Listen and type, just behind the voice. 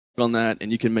on that,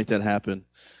 and you can make that happen.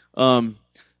 All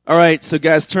right, so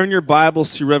guys, turn your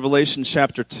Bibles to Revelation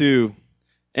chapter 2.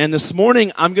 And this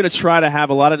morning, I'm going to try to have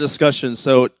a lot of discussion,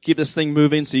 so keep this thing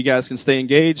moving so you guys can stay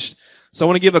engaged. So I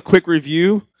want to give a quick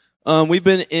review. We've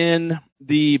been in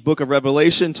the book of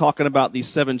Revelation talking about these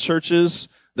 7 churches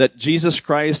that Jesus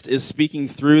Christ is speaking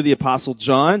through the Apostle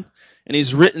John. And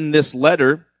he's written this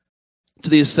letter to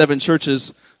these 7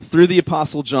 churches through the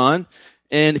Apostle John.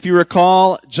 And if you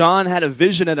recall, John had a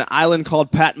vision at an island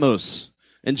called Patmos.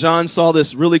 And John saw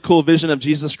this really cool vision of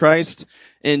Jesus Christ.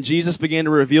 And Jesus began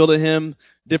to reveal to him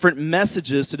different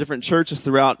messages to different churches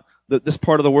throughout this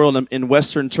part of the world. In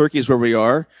Western Turkey is where we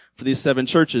are for these 7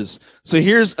 churches. So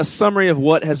here's a summary of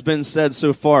what has been said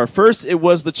so far. First, it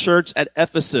was the church at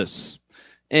Ephesus.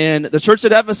 And the church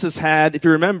at Ephesus had, if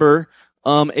you remember,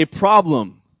 a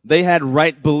problem. They had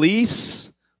right beliefs,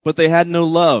 but they had no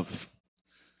love.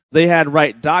 They had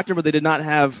right doctrine, but they did not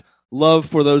have love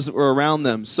for those that were around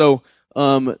them. So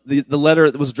the letter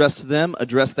that was addressed to them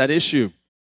addressed that issue.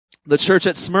 The church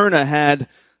at Smyrna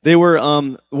they were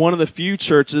one of the few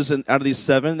churches out of these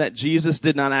 7 that Jesus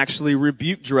did not actually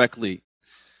rebuke directly.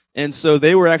 And so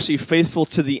they were actually faithful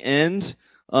to the end.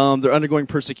 They're undergoing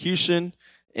persecution,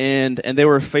 and they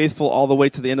were faithful all the way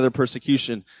to the end of their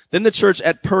persecution. Then the church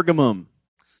at Pergamum.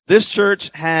 This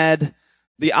church had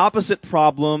the opposite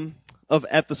problem of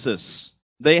Ephesus.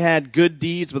 They had good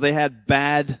deeds, but they had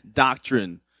bad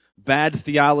doctrine, bad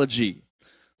theology.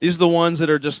 These are the ones that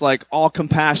are just like all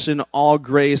compassion, all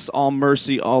grace, all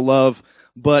mercy, all love,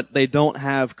 but they don't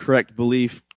have correct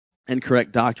belief and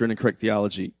correct doctrine and correct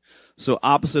theology. So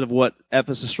opposite of what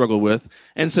Ephesus struggled with.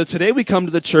 And so today we come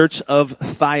to the church of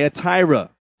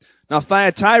Thyatira. Now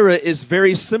Thyatira is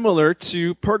very similar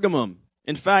to Pergamum.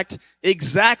 In fact,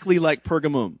 exactly like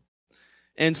Pergamum.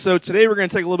 And so today we're going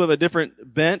to take a little bit of a different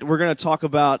bent. We're going to talk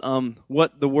about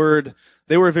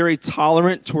they were very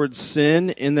tolerant towards sin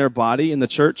in their body in the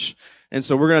church. And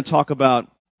so we're going to talk about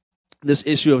this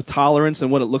issue of tolerance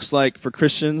and what it looks like for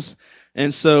Christians.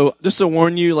 And so just to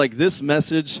warn you, this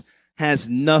message has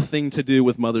nothing to do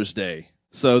with Mother's Day.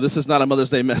 So this is not a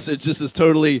Mother's Day message. This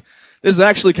is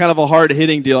actually kind of a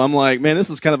hard-hitting deal. I'm like, man, this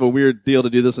is kind of a weird deal to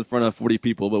do this in front of 40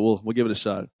 people, but we'll give it a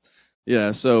shot.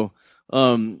 Yeah, so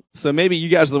maybe you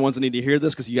guys are the ones that need to hear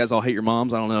this because you guys all hate your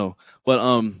moms. I don't know.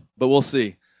 But we'll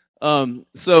see.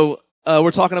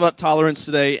 We're talking about tolerance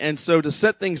today. And so to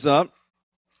set things up,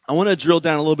 I want to drill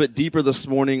down a little bit deeper this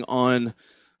morning on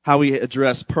how we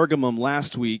addressed Pergamum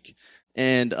last week.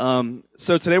 And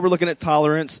so today we're looking at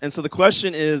tolerance. And so the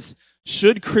question is,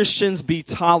 should Christians be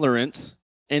tolerant?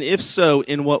 And if so,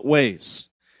 in what ways?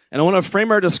 And I want to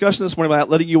frame our discussion this morning by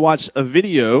letting you watch a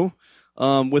video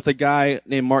with a guy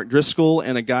named Mark Driscoll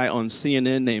and a guy on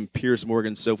CNN named Piers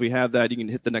Morgan. So if we have that, you can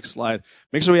hit the next slide.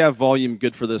 Make sure we have volume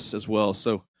good for this as well.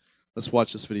 So let's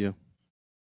watch this video.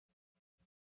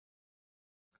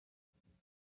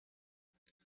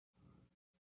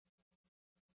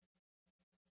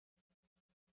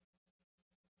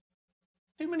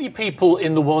 Too many people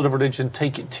in the world of religion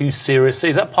take it too seriously.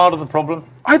 Is that part of the problem?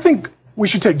 I think we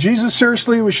should take Jesus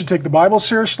seriously. We should take the Bible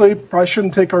seriously. Probably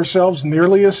shouldn't take ourselves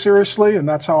nearly as seriously, and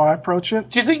that's how I approach it.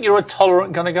 Do you think you're a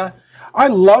tolerant kind of guy? I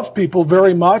love people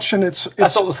very much, and it's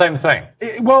that's not the same thing.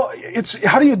 It's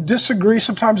how do you disagree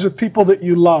sometimes with people that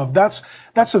you love? That's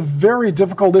a very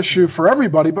difficult issue for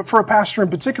everybody, but for a pastor in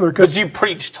particular. But you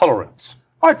preach tolerance.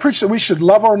 I preach that we should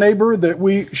love our neighbor, that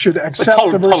we should accept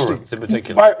diversity. Tolerance in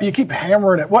particular. You keep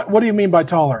hammering it. What do you mean by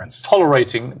tolerance?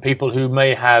 Tolerating people who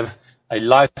may have a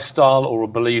lifestyle or a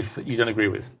belief that you don't agree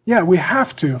with. Yeah, we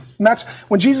have to. And that's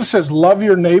when Jesus says, love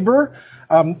your neighbor.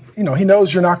 He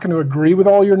knows you're not going to agree with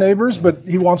all your neighbors, but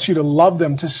he wants you to love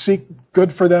them, to seek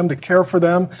good for them, to care for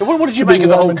them. So what did you make of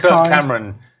the whole Kirk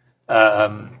Cameron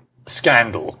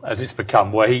scandal, as it's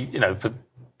become, where he, for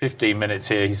 15 minutes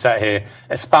here, he sat here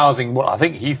espousing what I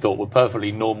think he thought were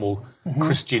perfectly normal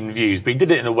Christian views, but he did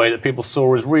it in a way that people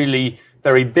saw as really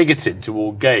very bigoted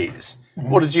toward gays.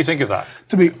 What did you think of that?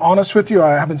 To be honest with you,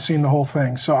 I haven't seen the whole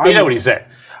thing. So you know what he said?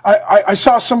 I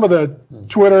saw some of the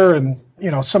Twitter and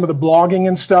some of the blogging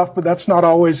and stuff, but that's not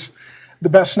always the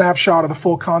best snapshot of the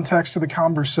full context of the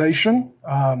conversation.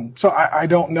 So I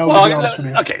don't know, to be honest with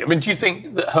you. Okay, do you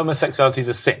think that homosexuality is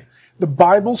a sin? The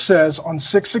Bible says on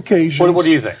 6 occasions. What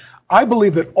do you think? I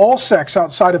believe that all sex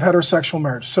outside of heterosexual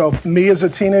marriage. So me as a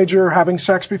teenager having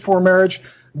sex before marriage,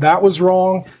 that was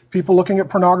wrong. People looking at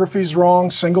pornography is wrong.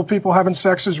 Single people having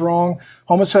sex is wrong.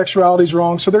 Homosexuality is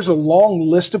wrong. So there's a long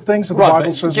list of things that the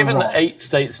Bible says are wrong. Given that 8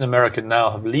 states in America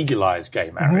now have legalized gay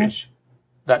marriage,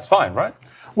 that's fine, right?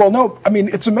 Well, no, I mean,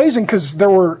 it's amazing because there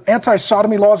were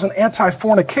anti-sodomy laws and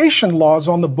anti-fornication laws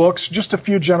on the books just a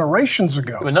few generations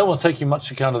ago. I mean, no one's taking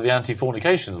much account of the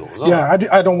anti-fornication laws, are Yeah, they?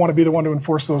 I don't want to be the one to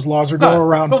enforce those laws or go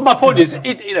around. But my point is,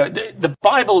 the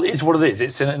Bible is what it is.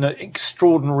 It's an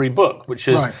extraordinary book which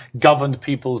has governed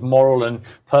people's moral and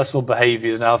personal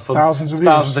behaviours now for thousands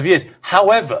of years.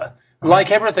 However,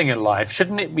 like everything in life,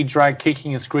 shouldn't it be dragged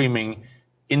kicking and screaming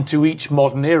into each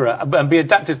modern era and be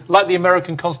adapted like the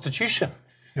American Constitution?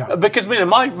 Yeah. Because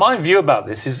my view about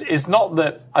this is not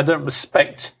that I don't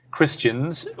respect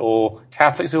Christians or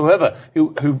Catholics or whoever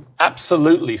who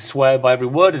absolutely swear by every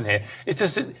word in here. It's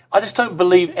just that I just don't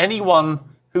believe anyone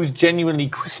who's genuinely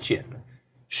Christian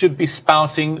should be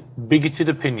spouting bigoted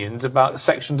opinions about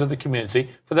sections of the community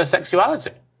for their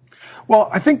sexuality. Well,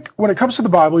 I think when it comes to the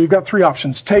Bible, you've got three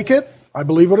options. Take it, I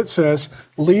believe what it says.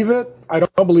 Leave it, I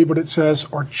don't believe what it says,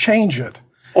 or change it.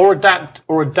 Or adapt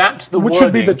the wording. Which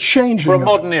would be the changing for a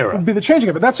modern era. Would be the changing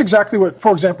of it. That's exactly what,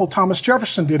 for example, Thomas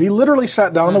Jefferson did. He literally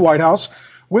sat down in the White House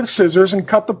with scissors and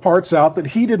cut the parts out that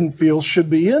he didn't feel should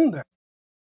be in there.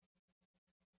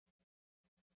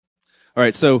 All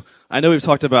right, so I know we've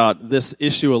talked about this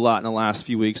issue a lot in the last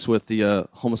few weeks with the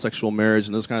homosexual marriage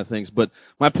and those kind of things, but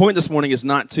my point this morning is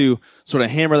not to sort of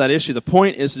hammer that issue. The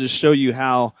point is to just show you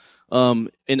how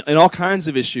in all kinds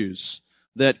of issues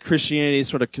that Christianity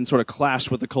can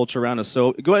clash with the culture around us.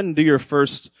 So go ahead and do your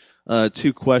first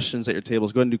two questions at your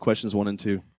tables. Go ahead and do questions 1 and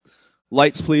 2.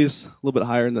 Lights, please. A little bit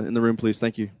higher in the room, please.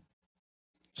 Thank you.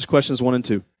 Just questions 1 and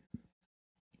 2.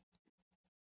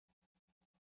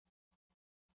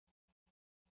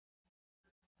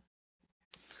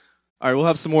 All right, we'll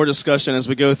have some more discussion as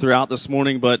we go throughout this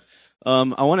morning, but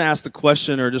I want to ask the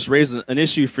question or just raise an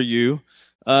issue for you.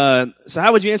 So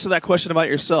how would you answer that question about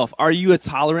yourself? Are you a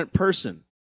tolerant person?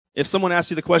 If someone asked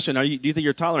you the question, do you think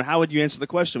you're tolerant? How would you answer the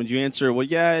question? Would you answer, well,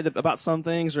 yeah, about some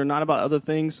things or not about other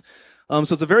things? So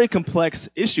it's a very complex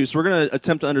issue. So we're going to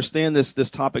attempt to understand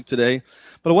this topic today.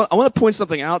 But I want to point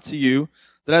something out to you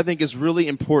that I think is really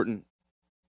important.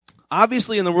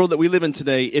 Obviously, in the world that we live in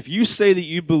today, if you say that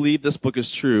you believe this book is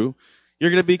true, you're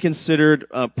going to be considered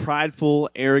prideful,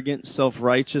 arrogant,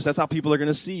 self-righteous. That's how people are going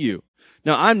to see you.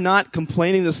 Now, I'm not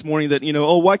complaining this morning that,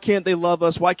 why can't they love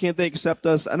us? Why can't they accept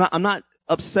us? I'm not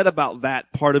upset about that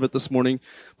part of it this morning,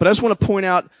 but I just want to point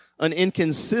out an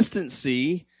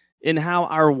inconsistency in how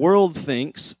our world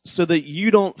thinks so that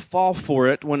you don't fall for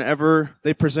it whenever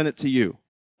they present it to you.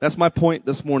 That's my point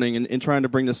this morning in trying to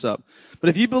bring this up. But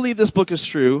if you believe this book is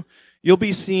true, you'll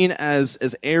be seen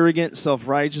as arrogant,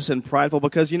 self-righteous, and prideful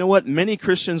because you know what? Many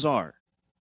Christians are.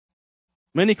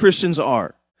 Many Christians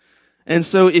are. And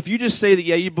so if you just say that,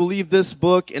 yeah, you believe this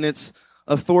book and it's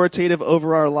authoritative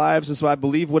over our lives, and so I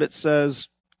believe what it says,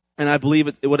 and I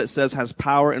believe what it says has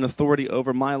power and authority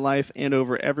over my life and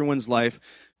over everyone's life,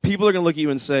 people are going to look at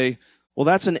you and say, well,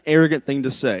 that's an arrogant thing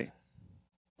to say.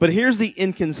 But here's the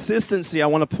inconsistency I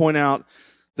want to point out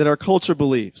that our culture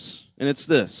believes, and it's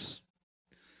this.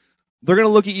 They're going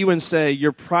to look at you and say,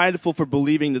 you're prideful for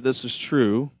believing that this is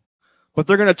true, but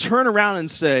they're going to turn around and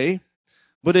say,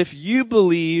 but if you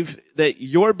believe that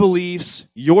your beliefs,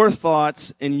 your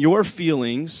thoughts, and your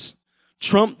feelings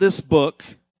trump this book,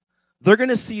 they're going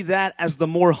to see that as the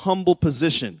more humble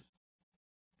position.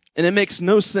 And it makes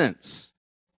no sense.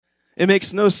 It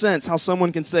makes no sense how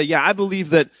someone can say, yeah, I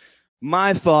believe that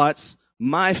my thoughts,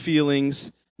 my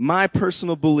feelings, my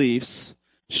personal beliefs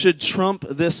should trump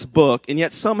this book, and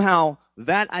yet somehow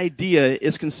that idea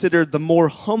is considered the more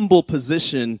humble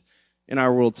position in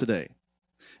our world today.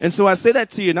 And so I say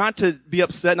that to you not to be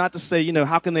upset, not to say,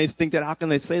 how can they think that? How can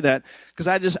they say that?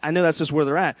 Because I know that's just where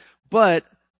they're at. But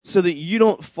so that you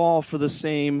don't fall for the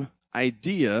same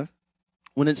idea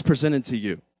when it's presented to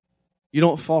you. You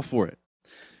don't fall for it.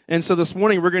 And so this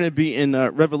morning we're going to be in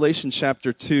Revelation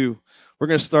chapter 2. We're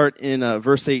going to start in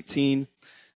verse 18.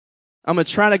 I'm going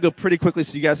to try to go pretty quickly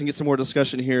so you guys can get some more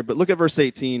discussion here. But look at verse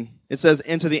 18. It says,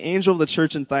 and to the angel of the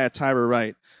church in Thyatira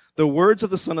write, the words of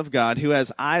the Son of God, who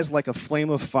has eyes like a flame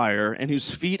of fire and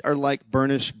whose feet are like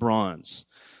burnished bronze.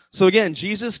 So again,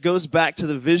 Jesus goes back to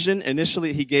the vision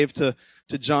initially he gave to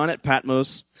John at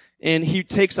Patmos, and he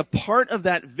takes a part of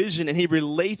that vision and he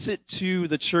relates it to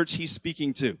the church he's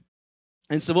speaking to.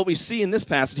 And so what we see in this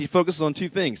passage, he focuses on two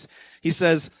things. He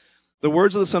says, the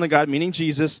words of the Son of God, meaning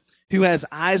Jesus, who has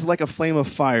eyes like a flame of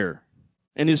fire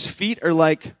and whose feet are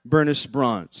like burnished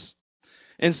bronze.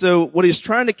 And so what he's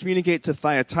trying to communicate to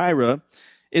Thyatira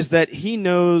is that he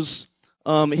knows,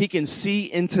 he can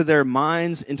see into their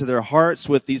minds, into their hearts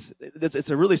with these, it's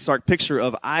a really stark picture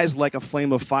of eyes like a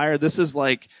flame of fire. This is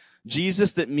like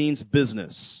Jesus that means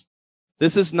business.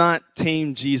 This is not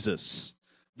tame Jesus.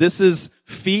 This is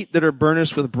feet that are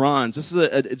burnished with bronze. This is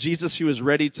a Jesus who is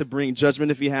ready to bring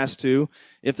judgment if he has to,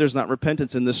 if there's not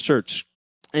repentance in this church.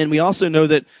 And we also know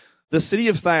that the city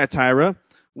of Thyatira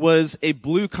was a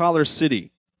blue-collar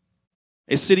city,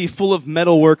 a city full of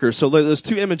metal workers. So there's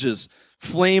two images,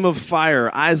 flame of fire,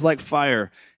 eyes like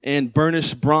fire, and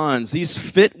burnished bronze. These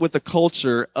fit with the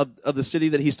culture of the city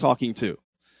that he's talking to.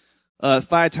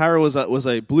 Thyatira was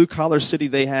a blue-collar city.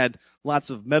 They had lots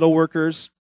of metal workers.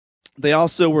 They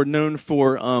also were known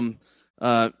for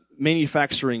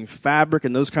manufacturing fabric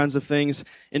and those kinds of things.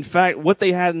 In fact, what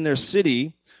they had in their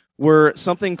city were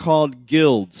something called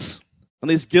guilds. And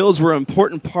these guilds were an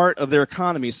important part of their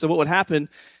economy. So what would happen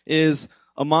is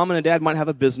a mom and a dad might have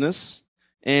a business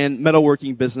and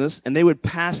metalworking business, and they would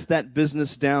pass that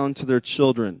business down to their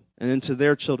children and then to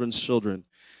their children's children.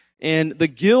 And the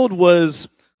guild was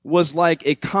like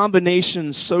a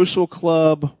combination social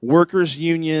club, workers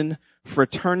union,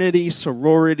 fraternity,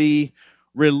 sorority,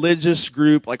 religious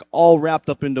group, like all wrapped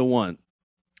up into one.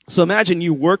 So imagine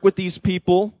you work with these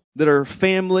people that are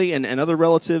family and other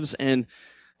relatives and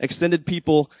extended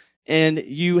people, and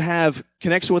you have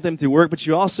connection with them through work, but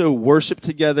you also worship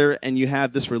together and you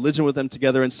have this religion with them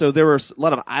together. And so there was a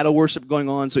lot of idol worship going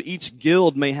on. So each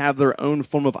guild may have their own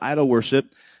form of idol worship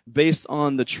based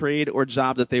on the trade or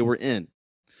job that they were in.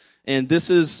 And this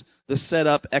is the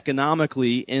setup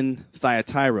economically in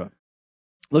Thyatira.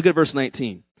 Look at verse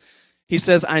 19. He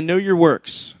says, I know your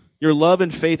works, your love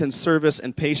and faith and service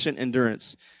and patient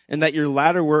endurance, and that your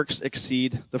latter works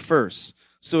exceed the first.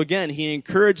 So again, he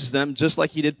encourages them just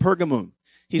like he did Pergamum.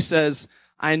 He says,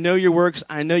 I know your works,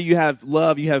 I know you have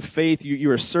love, you have faith, you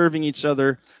are serving each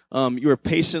other, you are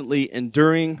patiently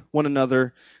enduring one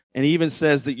another, and he even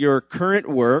says that your current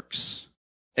works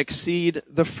exceed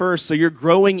the first. So you're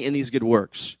growing in these good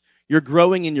works. You're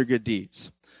growing in your good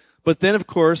deeds. But then, of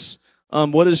course,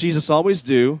 what does Jesus always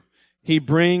do? He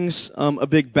brings a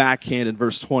big backhand in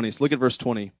verse 20. So look at verse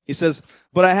 20. He says,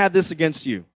 but I have this against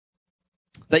you,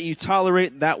 that you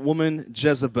tolerate that woman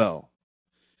Jezebel.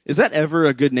 Is that ever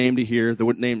a good name to hear? The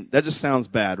name, that just sounds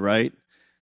bad, right?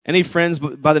 Any friends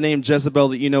by the name Jezebel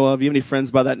that you know of? You have any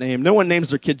friends by that name? No one names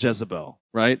their kid Jezebel,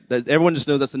 right? Everyone just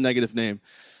knows that's a negative name.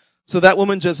 So that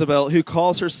woman Jezebel, who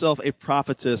calls herself a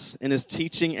prophetess and is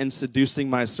teaching and seducing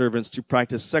my servants to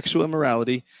practice sexual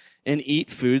immorality and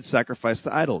eat food sacrificed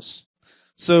to idols.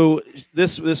 So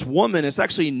this woman is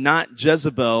actually not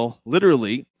Jezebel,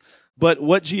 literally, but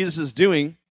what Jesus is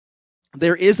doing,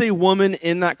 there is a woman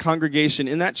in that congregation,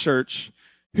 in that church,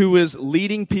 who is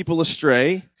leading people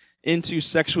astray into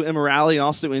sexual immorality and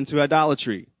also into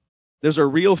idolatry. There's a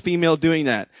real female doing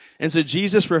that. And so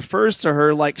Jesus refers to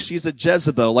her like she's a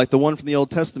Jezebel, like the one from the Old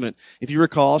Testament. If you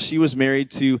recall, she was married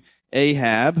to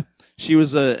Ahab. He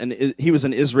was an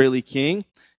Israeli king.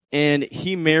 And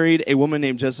he married a woman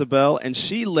named Jezebel, and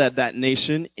she led that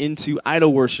nation into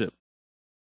idol worship.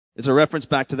 It's a reference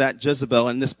back to that Jezebel,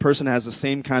 and this person has the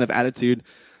same kind of attitude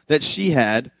that she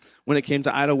had when it came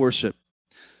to idol worship.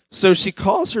 So she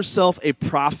calls herself a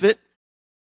prophet,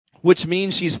 which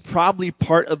means she's probably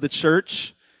part of the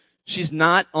church. She's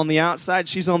not on the outside,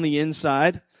 she's on the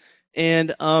inside.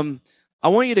 And I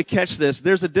want you to catch this.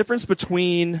 There's a difference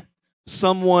between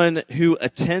someone who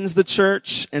attends the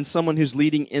church and someone who's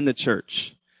leading in the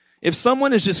church. If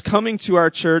someone is just coming to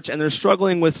our church and they're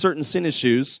struggling with certain sin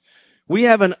issues, we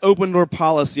have an open door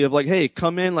policy of like, hey,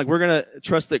 come in, like we're going to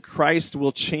trust that Christ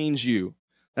will change you.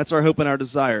 That's our hope and our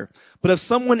desire. But if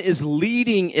someone is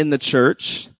leading in the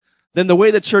church, then the way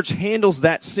the church handles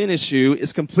that sin issue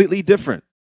is completely different.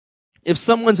 If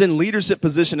someone's in leadership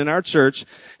position in our church,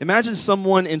 imagine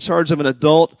someone in charge of an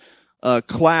adult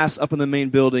class up in the main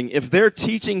building. If they're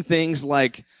teaching things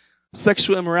like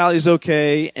sexual immorality is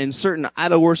okay and certain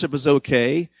idol worship is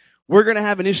okay, we're going to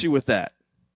have an issue with that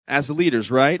as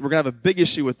leaders, right? We're going to have a big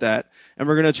issue with that, and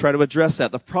we're going to try to address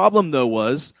that. The problem, though,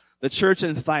 was the church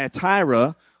in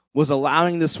Thyatira was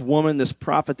allowing this woman, this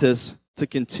prophetess, to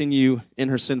continue in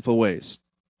her sinful ways.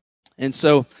 And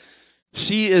so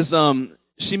she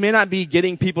may not be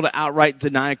getting people to outright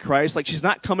deny Christ. Like she's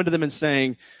not coming to them and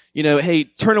saying, hey,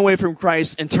 turn away from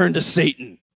Christ and turn to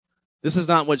Satan. This is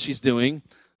not what she's doing.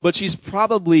 But she's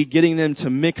probably getting them to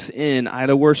mix in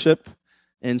idol worship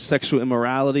and sexual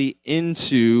immorality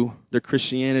into their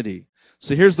Christianity.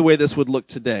 So here's the way this would look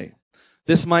today.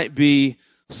 This might be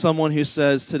someone who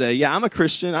says today, yeah, I'm a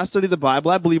Christian. I study the Bible.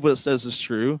 I believe what it says is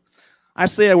true. I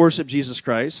say I worship Jesus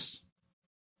Christ.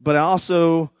 But I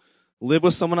also live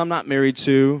with someone I'm not married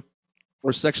to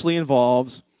or sexually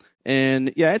involved.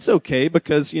 And yeah, it's okay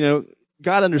because,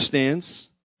 God understands.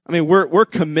 I mean, we're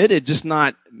committed, just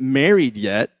not married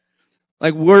yet.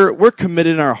 Like we're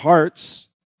committed in our hearts.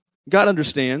 God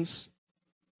understands.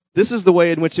 This is the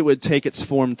way in which it would take its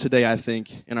form today, I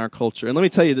think, in our culture. And let me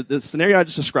tell you that the scenario I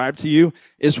just described to you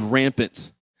is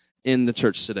rampant in the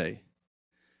church today.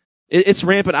 It's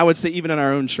rampant, I would say, even in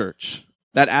our own church.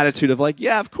 That attitude of like,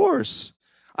 yeah, of course.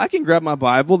 I can grab my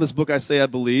Bible, this book I say I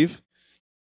believe,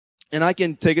 and I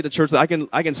can take it to church. I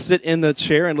can sit in the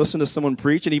chair and listen to someone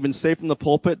preach and even say from the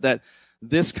pulpit that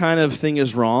this kind of thing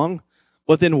is wrong,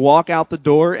 but then walk out the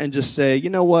door and just say, you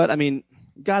know what? I mean,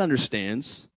 God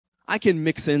understands. I can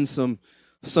mix in some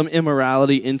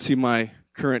immorality into my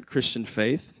current Christian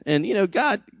faith. And,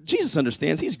 Jesus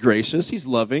understands. He's gracious. He's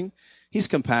loving. He's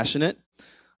compassionate.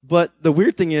 But the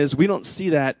weird thing is we don't see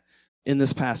that in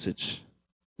this passage.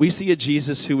 We see a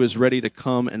Jesus who is ready to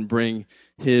come and bring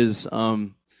his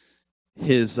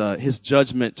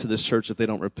judgment to this church if they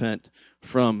don't repent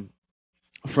from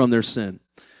their sin.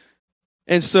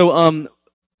 And so,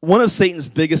 one of Satan's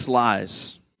biggest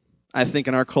lies, I think,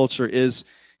 in our culture is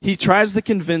he tries to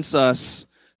convince us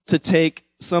to take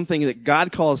something that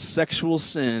God calls sexual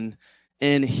sin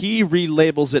and he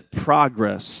relabels it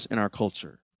progress in our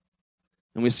culture.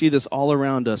 And we see this all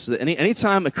around us.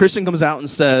 Anytime a Christian comes out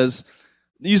and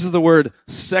uses the word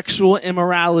sexual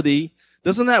immorality,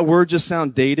 doesn't that word just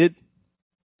sound dated?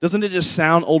 Doesn't it just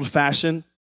sound old-fashioned?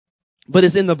 But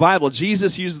it's in the Bible.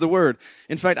 Jesus used the word.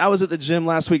 In fact, I was at the gym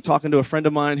last week talking to a friend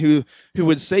of mine who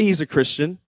would say he's a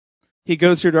Christian. He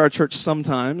goes here to our church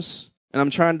sometimes, and I'm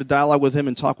trying to dialogue with him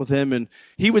and talk with him, and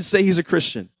he would say he's a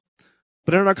Christian.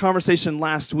 But in our conversation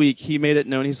last week, he made it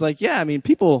known. He's like, yeah, I mean,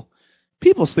 people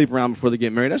sleep around before they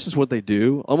get married. That's just what they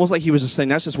do. Almost like he was just saying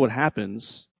that's just what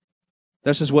happens.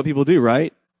 That's just what people do,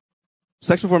 right?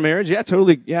 Sex before marriage? Yeah,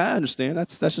 totally. Yeah, I understand.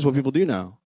 That's just what people do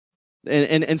now.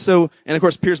 And of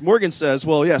course, Piers Morgan says,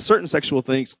 well, yeah, certain sexual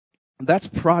things, that's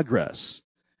progress.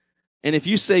 And if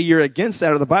you say you're against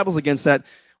that or the Bible's against that,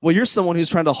 well, you're someone who's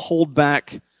trying to hold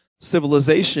back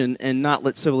civilization and not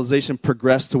let civilization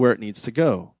progress to where it needs to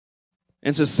go.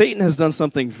 And so Satan has done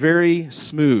something very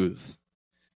smooth.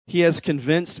 He has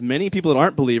convinced many people that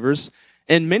aren't believers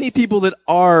and many people that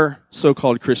are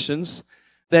so-called Christians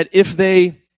that if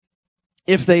they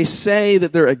say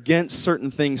that they're against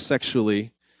certain things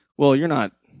sexually, well, you're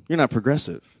not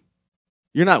progressive.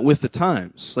 You're not with the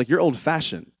times. Like, you're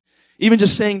old-fashioned. Even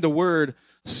just saying the word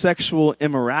sexual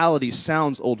immorality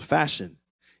sounds old-fashioned.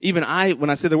 Even when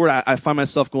I say the word, I find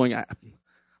myself going, I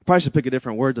probably should pick a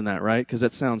different word than that, right? Because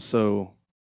that sounds so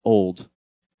old.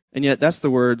 And yet, that's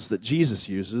the words that Jesus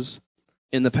uses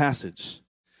in the passage.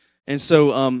 And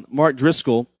so, Mark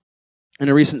Driscoll, in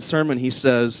a recent sermon, he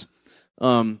says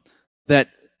that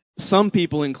some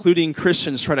people, including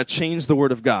Christians, try to change the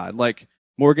Word of God. Like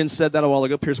Morgan said that a while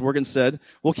ago. Piers Morgan said,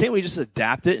 well, can't we just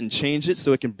adapt it and change it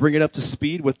so it can bring it up to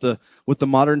speed with the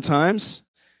modern times?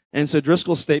 And so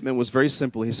Driscoll's statement was very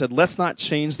simple. He said, let's not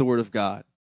change the Word of God.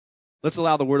 Let's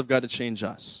allow the Word of God to change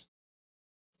us.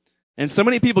 And so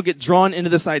many people get drawn into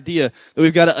this idea that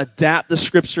we've got to adapt the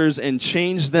Scriptures and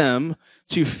change them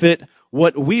to fit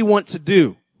what we want to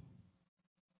do.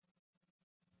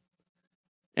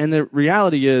 And the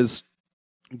reality is,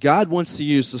 God wants to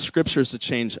use the Scriptures to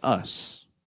change us.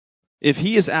 If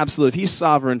He is absolute, if He's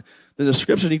sovereign, then the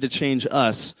Scriptures need to change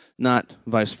us, not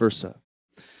vice versa.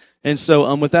 And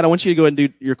so with that, I want you to go ahead and do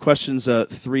your questions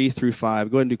 3 through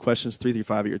 5. Go ahead and do questions 3 through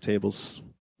 5 at your tables.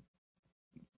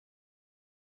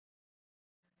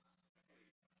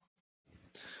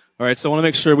 All right, so I want to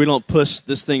make sure we don't push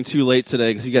this thing too late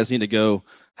today because you guys need to go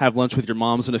have lunch with your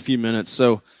moms in a few minutes.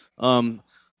 So we'll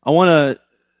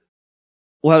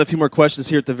have a few more questions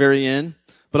here at the very end,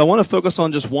 but I want to focus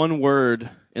on just one word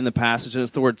in the passage, and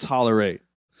it's the word tolerate.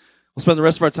 We'll spend the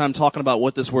rest of our time talking about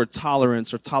what this word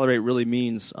tolerance or tolerate really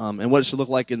means, and what it should look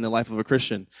like in the life of a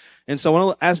Christian. And so I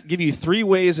want to give you 3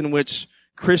 ways in which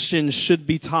Christians should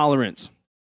be tolerant.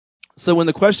 So when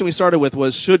the question we started with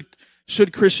was,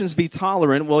 should Christians be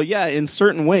tolerant? Well, yeah, in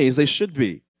certain ways they should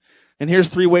be. And here's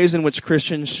 3 ways in which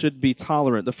Christians should be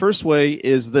tolerant. The first way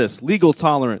is this: legal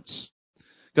tolerance.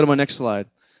 Go to my next slide.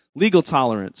 Legal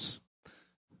tolerance.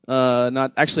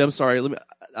 I'm sorry.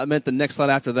 I meant the next slide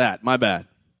after that. My bad.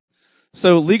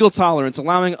 So legal tolerance,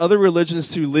 allowing other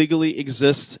religions to legally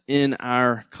exist in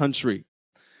our country.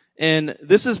 And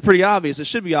this is pretty obvious. It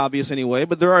should be obvious anyway,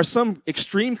 but there are some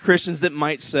extreme Christians that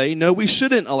might say, no, we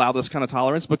shouldn't allow this kind of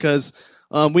tolerance because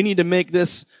we need to make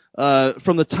this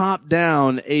from the top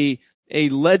down a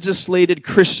legislated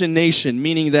Christian nation,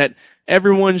 meaning that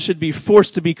everyone should be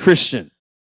forced to be Christian.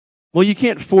 Well, you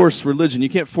can't force religion. You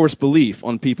can't force belief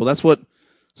on people. That's what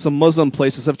some Muslim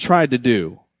places have tried to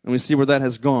do. And we see where that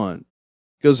has gone.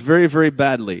 It goes very, very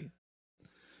badly.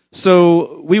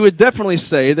 So we would definitely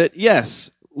say that,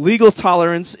 yes, legal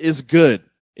tolerance is good.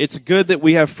 It's good that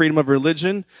we have freedom of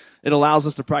religion. It allows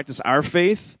us to practice our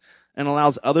faith and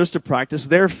allows others to practice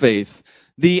their faith.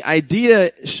 The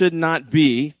idea should not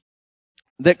be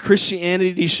that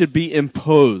Christianity should be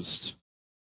imposed.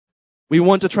 We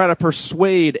want to try to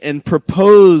persuade and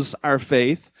propose our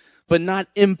faith, but not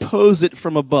impose it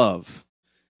from above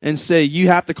and say, you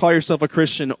have to call yourself a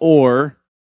Christian or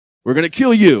we're going to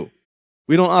kill you.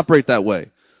 We don't operate that way.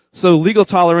 So legal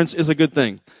tolerance is a good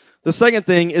thing. The second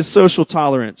thing is social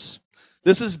tolerance.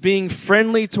 This is being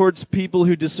friendly towards people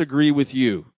who disagree with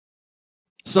you.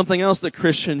 Something else that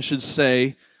Christians should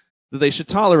say that they should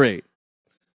tolerate.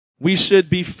 We should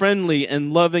be friendly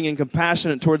and loving and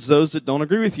compassionate towards those that don't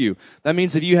agree with you. That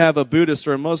means if you have a Buddhist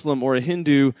or a Muslim or a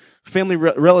Hindu family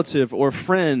relative or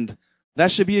friend,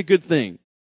 that should be a good thing.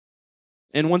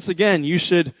 And once again, you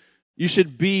should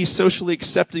be socially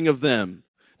accepting of them.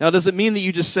 Now, does it mean that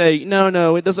you just say,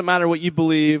 no, it doesn't matter what you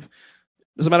believe.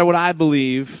 It doesn't matter what I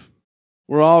believe.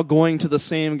 We're all going to the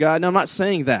same God. No, I'm not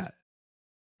saying that.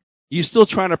 You still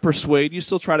try to persuade, you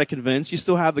still try to convince, you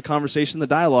still have the conversation, the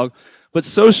dialogue, but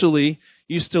socially,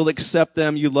 you still accept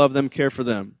them, you love them, care for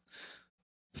them.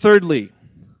 Thirdly,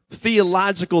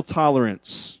 theological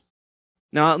tolerance.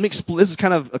 Now, this is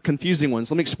kind of a confusing one,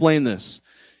 so let me explain this.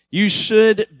 You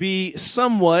should be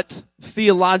somewhat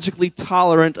theologically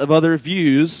tolerant of other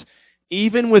views,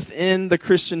 even within the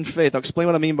Christian faith. I'll explain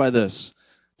what I mean by this.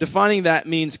 Defining that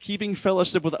means keeping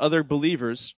fellowship with other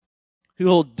believers who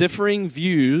hold differing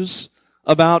views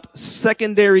about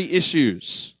secondary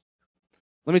issues.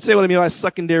 Let me tell you what I mean by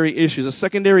secondary issues. A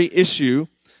secondary issue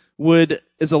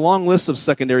is a long list of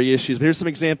secondary issues, but here's some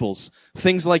examples.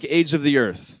 Things like age of the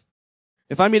earth.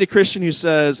 If I meet a Christian who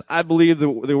says, I believe the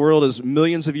world is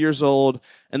millions of years old,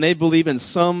 and they believe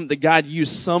that God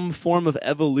used some form of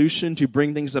evolution to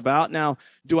bring things about. Now,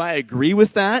 do I agree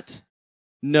with that?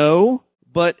 No.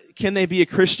 But can they be a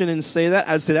Christian and say that?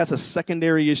 I'd say that's a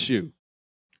secondary issue.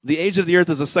 The age of the earth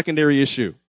is a secondary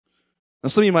issue. Now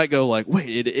some of you might go like, wait,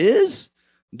 it is?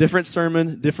 Different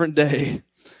sermon, different day.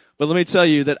 But let me tell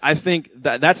you that I think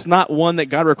that that's not one that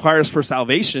God requires for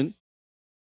salvation.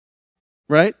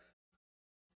 Right?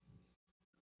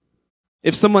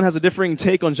 If someone has a differing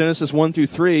take on Genesis 1 through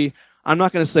 3, I'm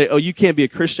not going to say, oh, you can't be a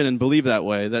Christian and believe that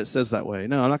way, that it says that way.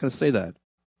 No, I'm not going to say that.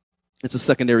 It's a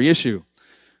secondary issue.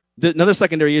 Another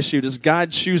secondary issue, does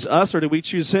God choose us or do we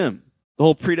choose him? The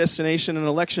whole predestination and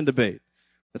election debate.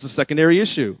 That's a secondary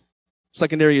issue.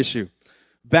 Secondary issue.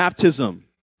 Baptism.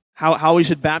 How we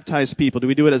should baptize people. Do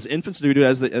we do it as infants? Do we do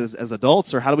it as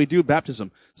adults? Or how do we do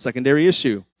baptism? Secondary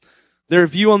issue. Their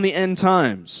view on the end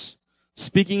times.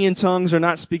 Speaking in tongues or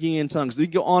not speaking in tongues. We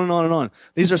go on and on and on.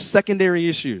 These are secondary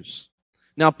issues.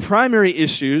 Now, primary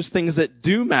issues, things that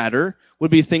do matter,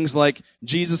 would be things like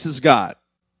Jesus is God.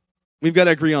 We've got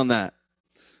to agree on that.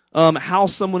 How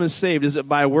someone is saved. Is it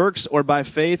by works or by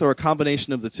faith or a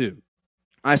combination of the two?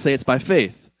 I say it's by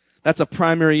faith. That's a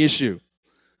primary issue.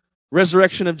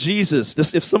 Resurrection of Jesus.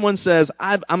 If someone says,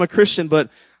 I'm a Christian, but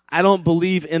I don't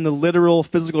believe in the literal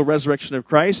physical resurrection of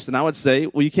Christ, then I would say,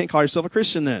 well, you can't call yourself a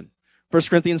Christian then. 1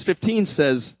 Corinthians 15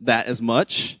 says that as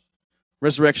much.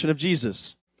 Resurrection of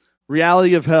Jesus.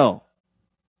 Reality of hell.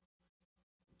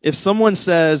 If someone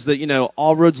says that,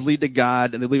 all roads lead to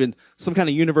God and they believe in some kind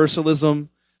of universalism,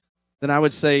 then I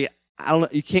would say,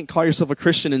 you can't call yourself a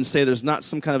Christian and say there's not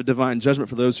some kind of divine judgment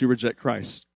for those who reject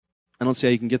Christ. I don't see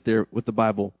how you can get there with the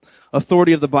Bible.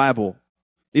 Authority of the Bible.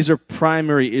 These are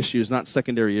primary issues, not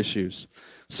secondary issues.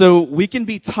 So we can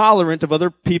be tolerant of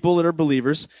other people that are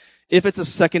believers if it's a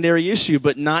secondary issue,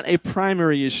 but not a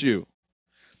primary issue.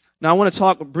 Now I want to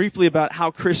talk briefly about how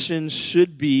Christians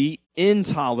should be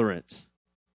intolerant.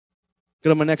 Go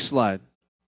to my next slide.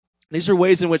 These are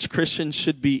ways in which Christians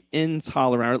should be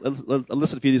intolerant. I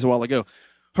listed a few of these a while ago.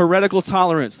 Heretical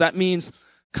tolerance. That means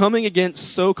coming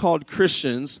against so-called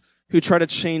Christians who try to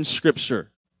change Scripture.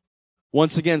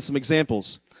 Once again, some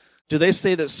examples. Do they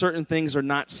say that certain things are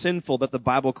not sinful that the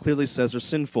Bible clearly says are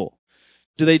sinful?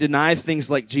 Do they deny things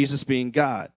like Jesus being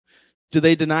God? Do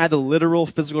they deny the literal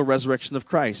physical resurrection of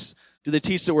Christ? Do they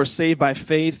teach that we're saved by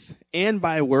faith and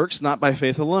by works, not by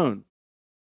faith alone?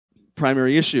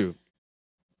 Primary issue.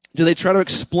 Do they try to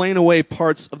explain away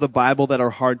parts of the Bible that are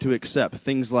hard to accept?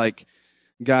 Things like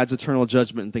God's eternal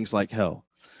judgment and things like hell.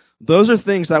 Those are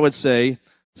things I would say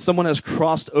someone has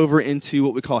crossed over into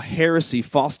what we call heresy,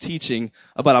 false teaching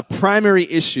about a primary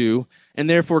issue, and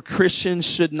therefore Christians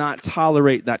should not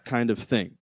tolerate that kind of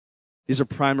thing. These are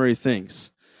primary things.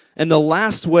 And the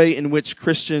last way in which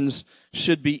Christians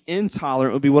should be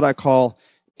intolerant would be what I call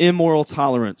immoral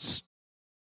tolerance.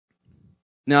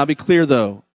 Now, I'll be clear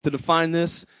though, to define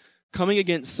this, coming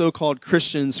against so-called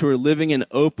Christians who are living in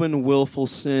open, willful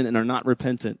sin and are not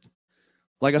repentant.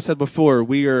 Like I said before,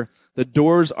 the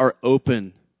doors are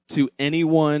open to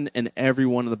anyone and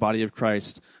everyone in the body of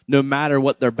Christ, no matter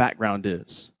what their background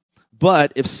is.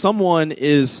 But if someone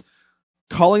is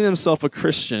calling themselves a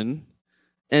Christian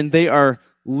and they are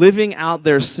living out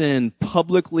their sin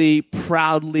publicly,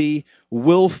 proudly,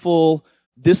 willful,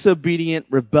 disobedient,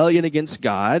 rebellion against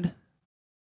God,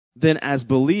 then as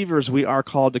believers, we are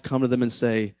called to come to them and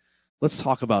say, let's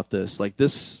talk about this. Like,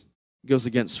 this goes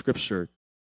against Scripture.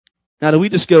 Now, do we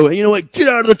just go, you know what, get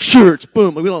out of the church,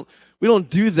 boom. Like, we don't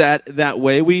do that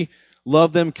way. We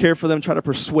love them, care for them, try to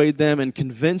persuade them and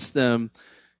convince them.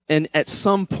 And at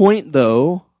some point,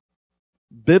 though,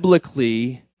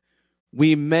 biblically,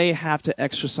 we may have to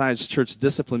exercise church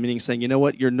discipline, meaning saying, you know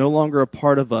what, you're no longer a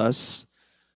part of us,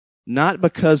 not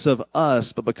because of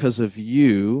us, but because of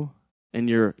you and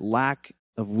your lack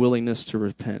of willingness to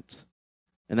repent.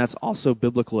 And that's also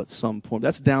biblical at some point.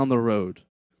 That's down the road.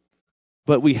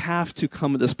 But we have to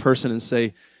come to this person and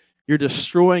say, you're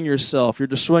destroying yourself, you're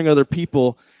destroying other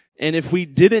people, and if we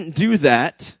didn't do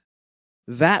that,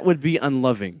 that would be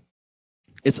unloving.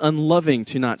 It's unloving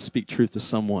to not speak truth to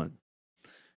someone.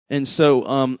 And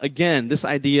so, again, this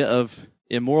idea of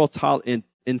immoral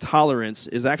intolerance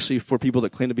is actually for people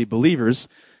that claim to be believers,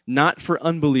 not for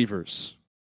unbelievers.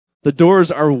 The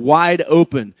doors are wide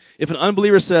open. If an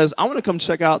unbeliever says, I want to come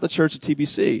check out the church at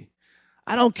TBC,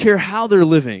 I don't care how they're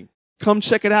living. Come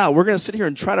check it out. We're going to sit here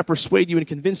and try to persuade you and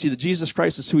convince you that Jesus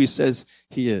Christ is who he says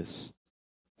he is,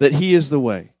 that he is the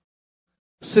way.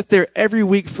 Sit there every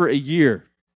week for a year,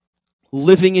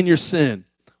 living in your sin.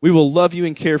 We will love you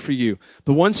and care for you.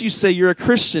 But once you say you're a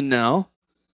Christian now,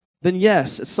 then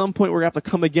yes, at some point we're going to have to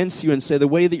come against you and say the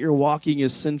way that you're walking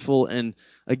is sinful and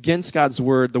against God's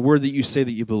word, the word that you say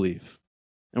that you believe.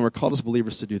 And we're called as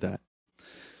believers to do that.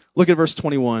 Look at verse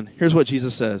 21. Here's what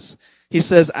Jesus says. He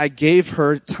says, I gave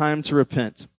her time to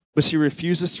repent, but she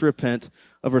refuses to repent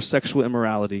of her sexual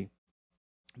immorality.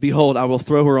 Behold, I will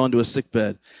throw her onto a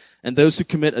sickbed, and those who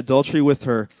commit adultery with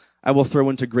her I will throw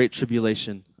into great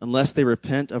tribulation, unless they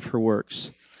repent of her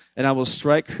works. And I will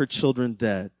strike her children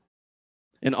dead.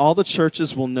 And all the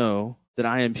churches will know that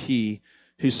I am he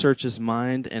who searches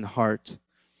mind and heart,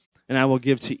 and I will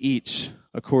give to each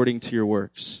according to your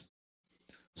works.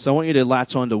 So I want you to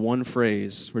latch on to one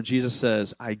phrase where Jesus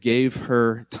says, I gave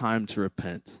her time to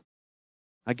repent.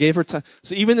 I gave her time.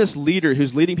 So even this leader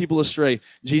who's leading people astray,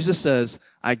 Jesus says,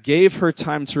 I gave her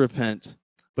time to repent,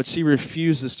 but she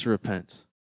refuses to repent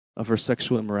of her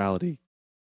sexual immorality.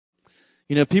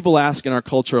 You know, people ask in our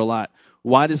culture a lot,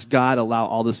 why does God allow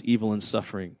all this evil and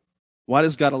suffering? Why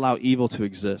does God allow evil to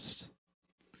exist?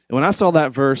 And when I saw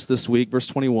that verse this week, verse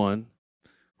 21,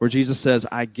 where Jesus says,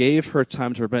 I gave her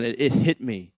time to repent, it hit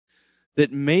me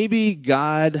that maybe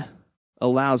God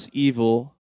allows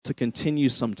evil to continue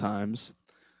sometimes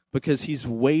because he's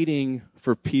waiting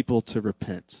for people to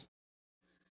repent.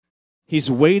 He's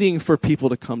waiting for people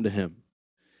to come to him.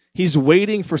 He's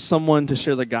waiting for someone to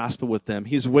share the gospel with them.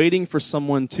 He's waiting for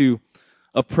someone to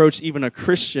approach even a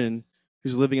Christian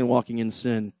who's living and walking in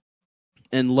sin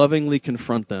and lovingly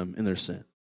confront them in their sin.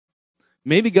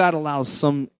 Maybe God allows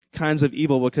some kinds of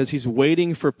evil because he's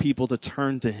waiting for people to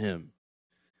turn to him.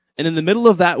 And in the middle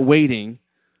of that waiting,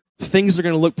 things are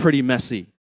going to look pretty messy.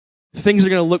 Things are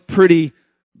going to look pretty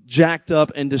jacked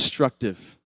up and destructive.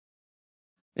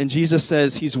 And Jesus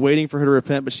says he's waiting for her to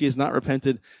repent, but she has not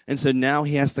repented. And so now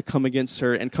he has to come against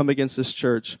her and come against this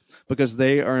church because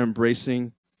they are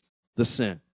embracing the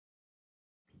sin.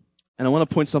 And I want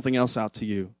to point something else out to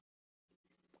you.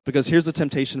 Because here's the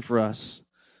temptation for us.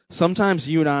 Sometimes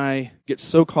you and I get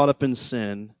so caught up in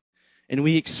sin, and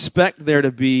we expect there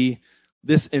to be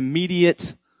this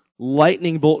immediate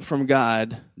lightning bolt from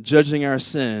God judging our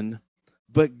sin,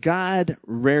 but God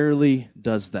rarely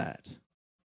does that.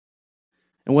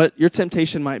 And what your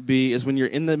temptation might be is when you're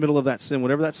in the middle of that sin,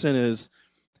 whatever that sin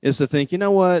is to think, you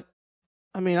know what?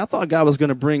 I mean, I thought God was going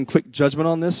to bring quick judgment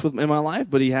on this in my life,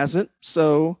 but he hasn't,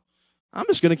 so I'm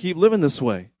just going to keep living this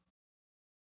way.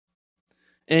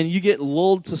 And you get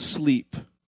lulled to sleep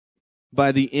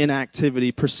by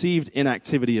the perceived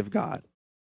inactivity of God.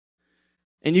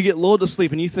 And you get lulled to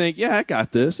sleep and you think, yeah, I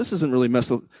got this. This isn't really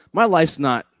messed up. My life's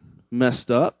not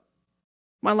messed up.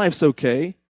 My life's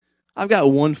okay. I've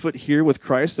got 1 foot here with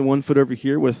Christ and 1 foot over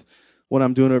here with what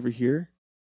I'm doing over here.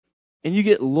 And you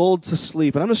get lulled to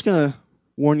sleep. And I'm just going to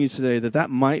warn you today that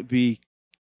might be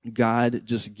God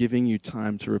just giving you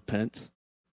time to repent,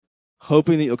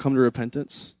 hoping that you'll come to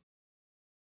repentance.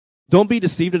 Don't be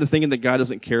deceived into thinking that God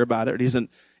doesn't care about it or isn't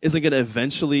going to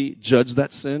eventually judge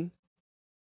that sin.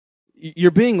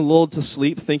 you're being lulled to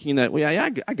sleep thinking that, well, yeah,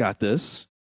 I got this.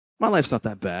 My life's not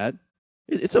that bad.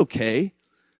 It's okay.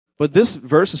 But this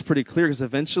verse is pretty clear because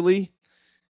eventually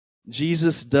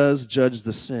Jesus does judge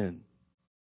the sin.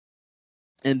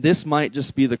 And this might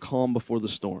just be the calm before the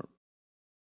storm.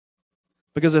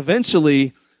 Because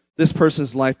eventually this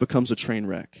person's life becomes a train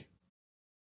wreck.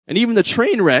 And even the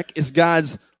train wreck is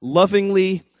God's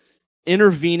lovingly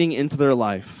intervening into their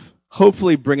life,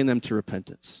 hopefully bringing them to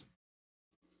repentance.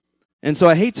 And so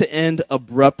I hate to end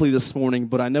abruptly this morning,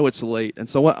 but I know it's late. And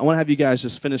so I want to have you guys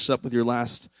just finish up with your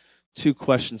last two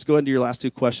questions. Go into your last two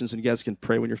questions, and you guys can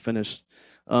pray when you're finished.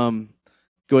 Go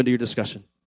into your discussion.